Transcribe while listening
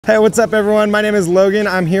Hey, what's up everyone? My name is Logan.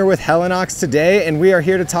 I'm here with Helinox today and we are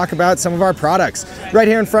here to talk about some of our products. Right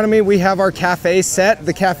here in front of me we have our cafe set,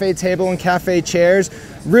 the cafe table and cafe chairs.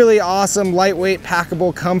 Really awesome, lightweight,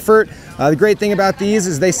 packable comfort. The great thing about these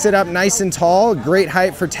is they sit up nice and tall, great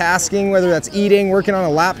height for tasking, whether that's eating, working on a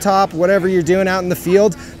laptop, whatever you're doing out in the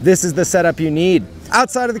field, this is the setup you need.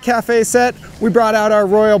 Outside of the cafe set, we brought out our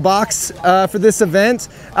Royal Box for this event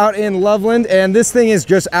out in Loveland, and this thing is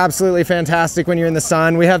just absolutely fantastic when you're in the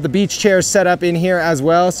sun. We have the beach chairs set up in here as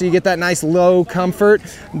well, so you get that nice low comfort,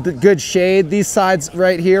 the good shade. These sides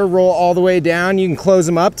right here roll all the way down. You can close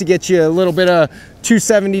them up to get you a little bit of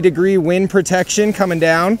 270-degree wind protection coming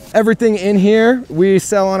down. Everything in here we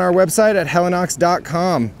sell on our website at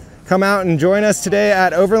helinox.com. Come out and join us today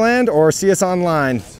at Overland or see us online.